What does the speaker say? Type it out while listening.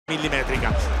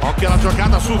millimetrica. Occhio alla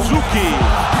giocata Suzuki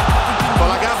con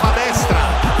la gamba destra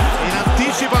in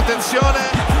anticipo, attenzione,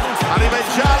 arriva il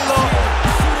giallo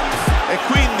e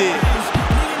quindi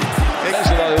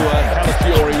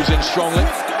Fury was in strongly.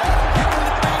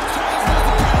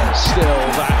 Still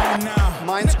that.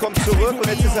 Mainz kommt zurück und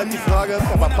jetzt ist halt die Frage,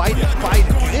 aber beide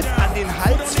Griff an den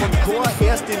Hals von Chor,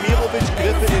 erst Demirovic,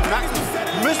 Griff in den Nacken.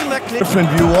 Müssen wir klären. Different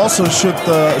view also should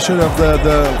have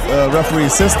the referee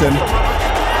system.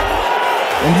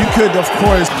 And you could, of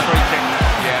course.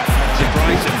 Yeah, to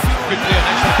Brighton. Could be an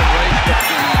extra race.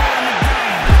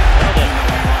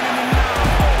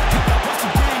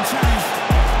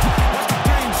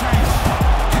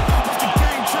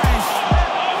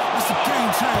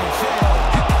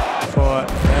 For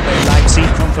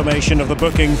Leipzig, confirmation of the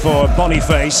booking for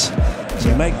Boniface.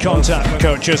 To make contact,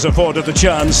 coaches afforded the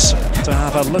chance to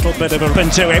have a little bit of a run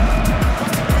to him.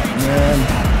 And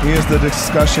here's the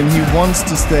discussion. He wants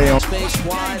to stay on. Space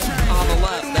wide on the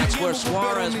left. That's where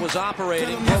Suarez was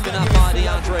operating. Broken up by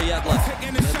DeAndre Yedlin.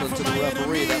 Yedlin to the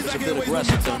referee. That was a bit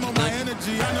aggressive, don't you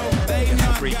think? Gets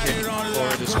a free kick for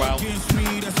it as well.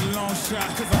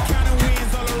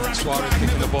 Suarez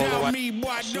kicking the ball away.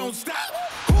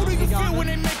 Who do you feel when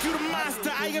they make you the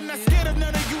monster? I am not scared of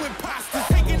none of you imposters.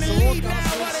 Taking the lead now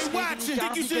while they watching.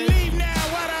 Think you should leave now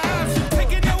while the option.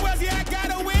 Taking no else, yeah, I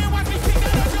gotta win. Watch me kick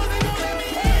out the show, they won't let me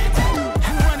in.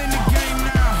 You running the game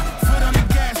now. Foot on the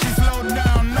gas, you slow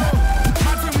down. No,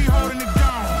 my team, we holding it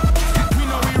down. We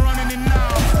know we running it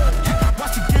now.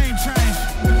 Watch the game change.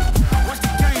 Watch the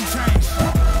game change.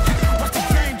 Watch the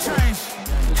game change.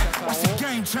 Watch the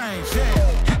game change,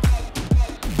 yeah.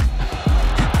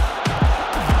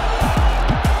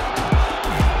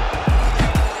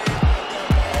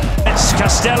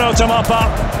 Castello to mop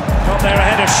up, got there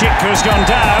ahead of Schick, who's gone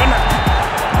down,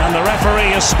 and the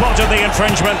referee has spotted the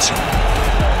infringement.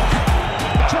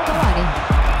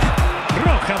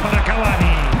 Roja para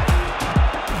Cavani.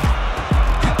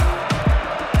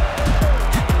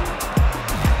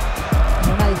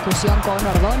 Una discusión con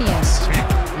Ordóñez.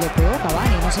 Le pegó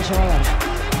Cavani, no se llevó a ver.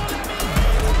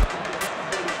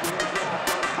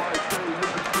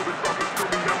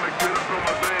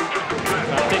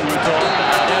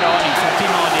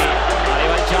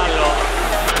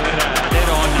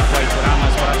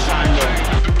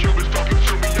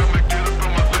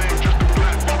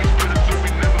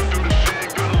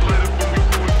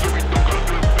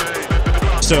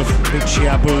 Of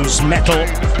Bichiabu's metal,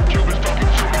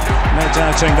 no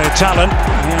doubting their talent.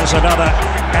 Here's another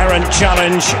errant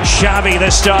challenge, Xavi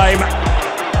this time.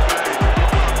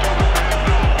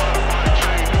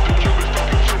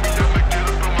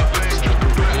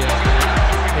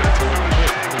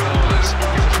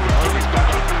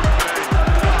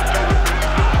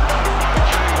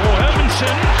 Oh,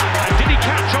 Hermanson, and did he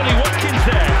catch Ollie Watkins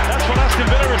there? That's what Aston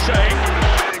Villa are saying.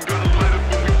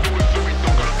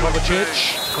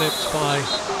 Kovacic, clipped by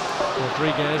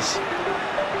Rodriguez.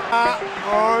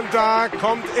 Und da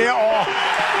kommt er. Oh,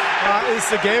 da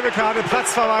ist die gelbe Karte,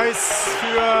 Platzverweis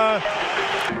für.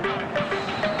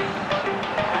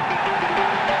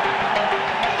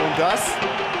 Und das?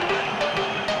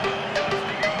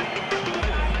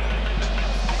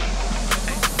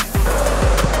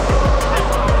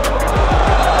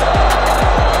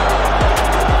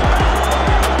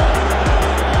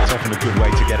 It's often a good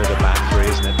way to get at a back three,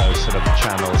 isn't it? Those sort of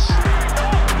channels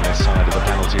on their side of the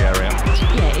penalty area.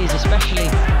 Yeah, it is, especially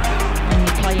when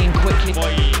you're playing quickly.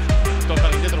 Poi tocca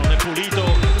all'indietro, non è pulito,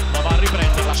 ma va a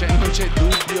riprenderla. Non c'è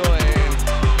dubbio, e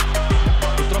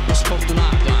purtroppo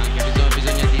sfortunato anche,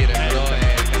 bisogna dire, però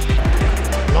è...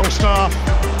 Longstaff.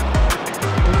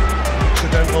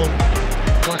 Accidental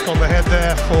whack on the head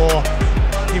there for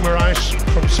Guimaraes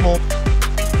from small.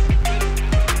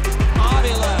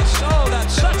 Aviles, oh,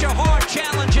 that's such a hard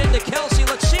challenge into Kelsey.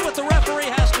 Let's see what the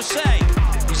referee has to say.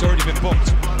 He's already been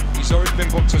booked. He's already been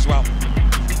booked as well.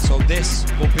 So this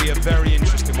will be a very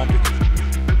interesting one.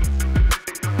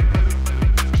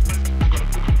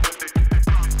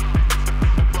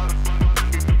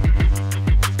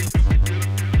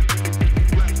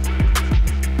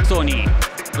 Toni,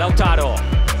 Lautaro,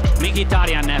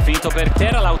 Mkhitaryan finito per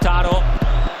terra, Lautaro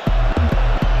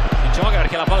si gioca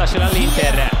perché la palla ce l'ha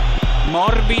l'Inter,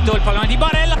 morbido il pallone di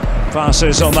Barella.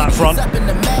 Passes on that front.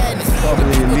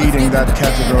 Probably leading that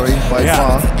category by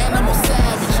far.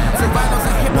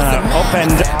 Up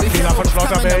end. Fehler von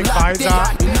Schlotterbeck, Weiser.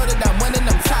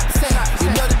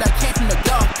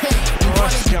 Oh,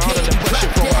 schade, the pressure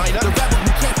from Reiner.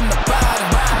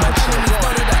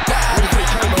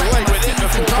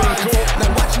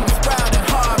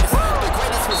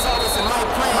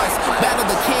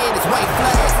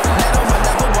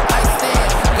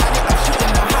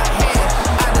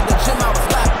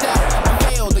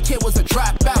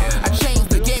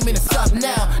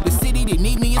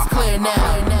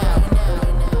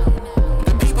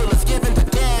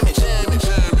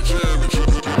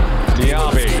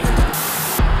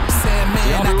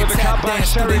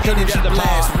 dance through the energy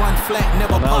blast, run flat,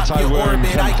 never pop your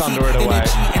orbit. I keep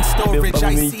energy and storage.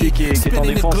 I see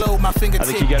spinning the globe, my fingertip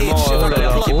itch. Shiver the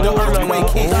plug, the earthquake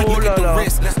hit. Look at the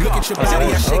wrist, look at your body,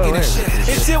 I shake it and shit.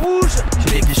 Et c'est rouge.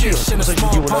 Big fish in a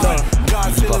small pond,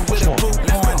 Godzilla with a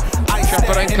boot on.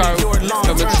 Shaparenko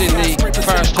comments in the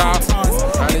first half,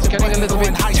 and it's getting a little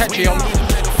bit touchy on.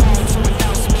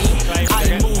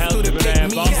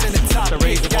 To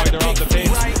raise the boiler off the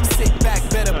pitch. Sit back,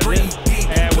 better breathe deep.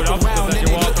 Look around and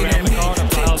look in at me.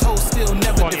 Take toes, still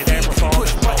never defeat.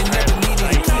 Push button, never needed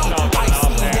to tweet. Ice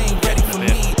ain't ready for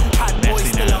me. Hot boy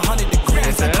still 100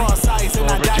 degrees. I cross eyes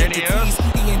and I die to tease.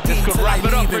 This could wrap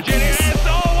it up, Virginia.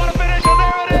 Oh, what a finish, and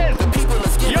there it is.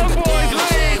 Young boys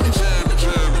lead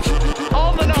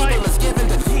on the night,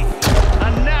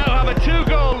 and now have a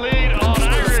 2-goal lead on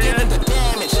Ireland.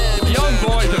 Young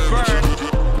boys have burned.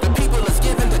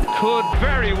 Could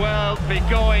very well be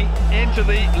going into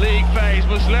the league phase.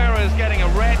 Muslera is getting a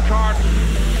red card.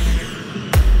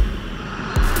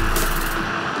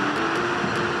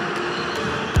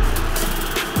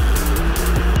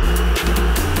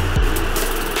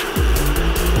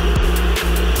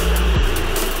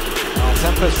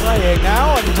 Tempers playing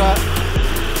now, and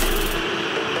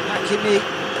Hakimi,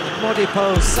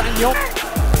 Modipo, Sagnon.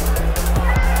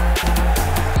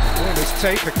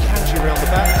 Take a Kanji around the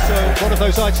back, so one of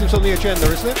those items on the agenda,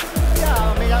 isn't it? Yeah,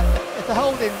 I mean, it's a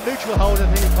holding, mutual hold. I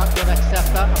think he's going to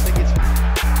accept that. I think it's.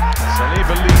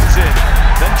 Saliba leads in,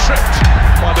 then tripped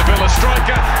by the Villa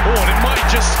striker. Oh, and it might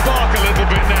just spark a little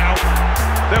bit now.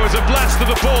 There was a blast to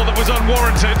the ball that was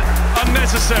unwarranted,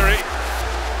 unnecessary.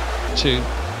 To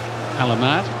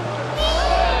Alamad.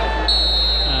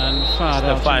 And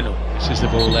Fado. This is the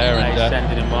ball there, and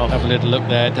have a little look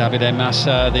there. David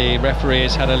Massa, the referee,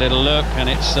 has had a little look, and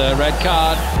it's a red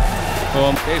card.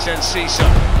 Here's Encisa,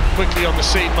 quickly on the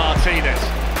scene, Martinez.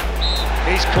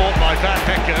 He's caught by Van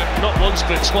Hecker, not once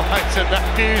but twice, and that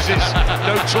fuse is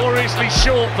notoriously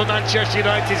short for Manchester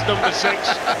United's number 6.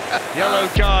 Yellow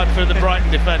card for the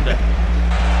Brighton defender.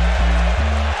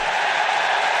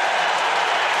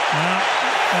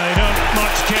 They don't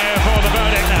much care for the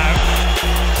verdict now.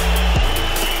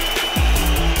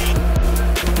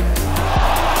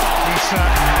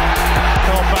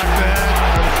 Caught back there,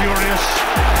 and furious.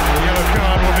 The yellow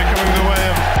card will be coming the way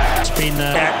of. It's been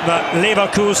that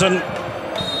Leverkusen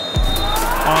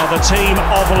are the team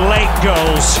of late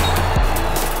goals.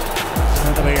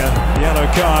 There'll be a yellow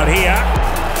card here.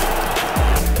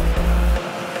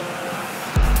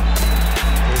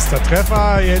 Ist der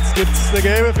Treffer, jetzt gibt es eine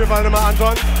Gelbe für Waldemar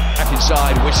Anton. Back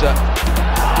inside, Wissa.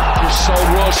 Just sold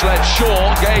Royal Sled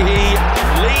short. Gehi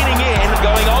leaning in,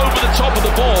 going over the top of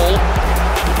the ball,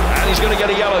 and he's going to get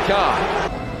a yellow card.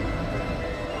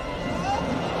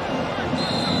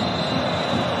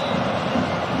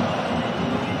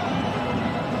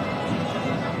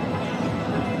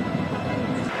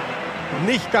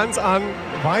 Nicht ganz an.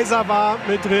 Weiser war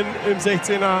mit drin im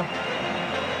 16er.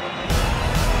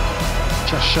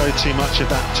 Just showed too much of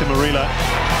that to Marilla.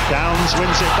 Downs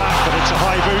wins it back, but it's a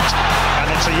high boot,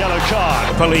 and it's a yellow card.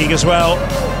 Super League as well.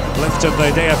 Lifted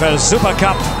the DFL Super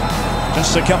Cup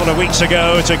just a couple of weeks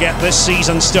ago to get this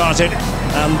season started.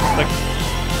 And the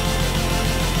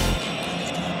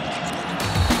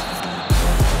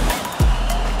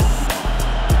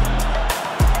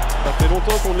Ça fait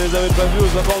longtemps qu'on ne les avait pas vus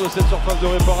aux abords de cette surface de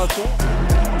réparation.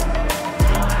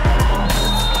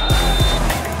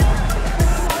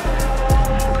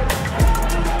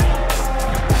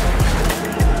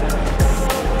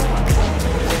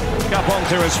 up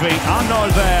onto his feet.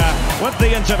 Arnold there with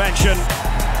the intervention.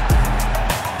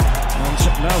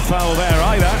 And no foul there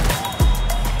either.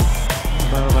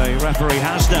 Well, the referee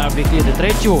has now. The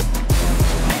treću.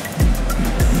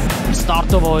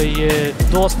 Startovao je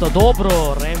dosta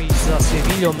dobro, remis sa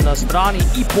Seviljom na strani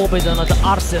i pobjeda nad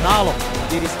Arsenalom.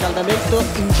 Di riscaldamento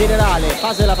in generale,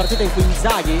 fase della partita in cui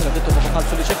Inzaghi, l'ha detto poco fa il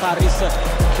Felice Farris,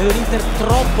 vedo l'Inter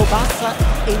troppo bassa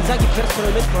e Inzaghi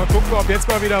personalmente... Mal gucken, ob jetzt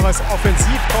mal wieder was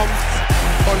offensiv kommt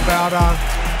von Werder.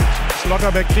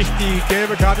 Schlotterbeck kriegt die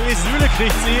gelbe Karte, Süle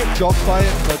kriegt sie. Shocked by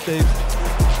it, but they've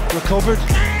recovered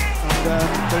and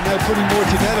they're now putting more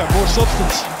together, more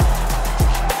substance.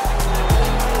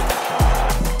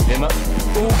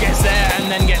 Who gets there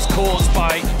and then gets caused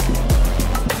by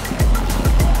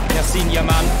Yassine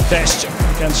Yaman. Best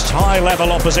against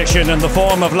high-level opposition in the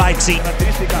form of Leipzig.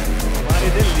 Caratteristica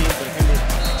dell'Inter,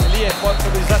 quindi lì è colpo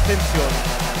di disattenzione.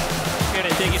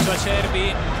 Tegui su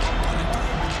Acerbi.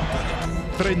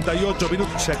 38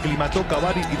 minutos se aclimató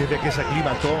Cavani y desde que se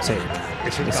aclimató es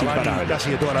el Cavani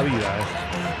casi de toda la vida.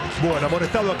 Bueno,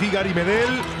 amonestado aquí Gary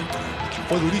Medel,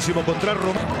 fue durísimo contra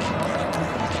Roma.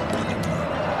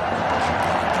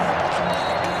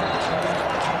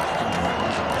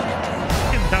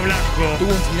 blanco.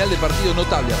 Tuvo un final de partido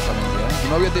notable Argentina, ¿eh?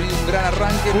 No había tenido un gran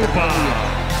arranque. Upa.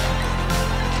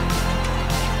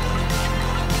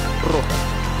 Roja.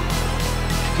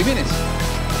 Jiménez.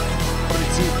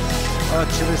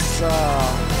 Чрез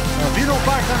вино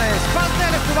бахане,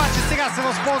 спасне Левковачи, сега се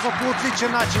възползва по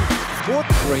отличен начин.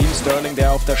 Raheem Sterling,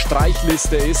 der auf der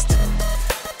Streichliste ist,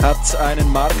 hat einen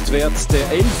Marktwert der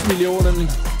 11 Millionen.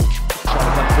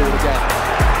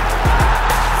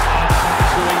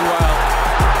 Doing well.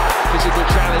 Physical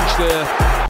challenge there.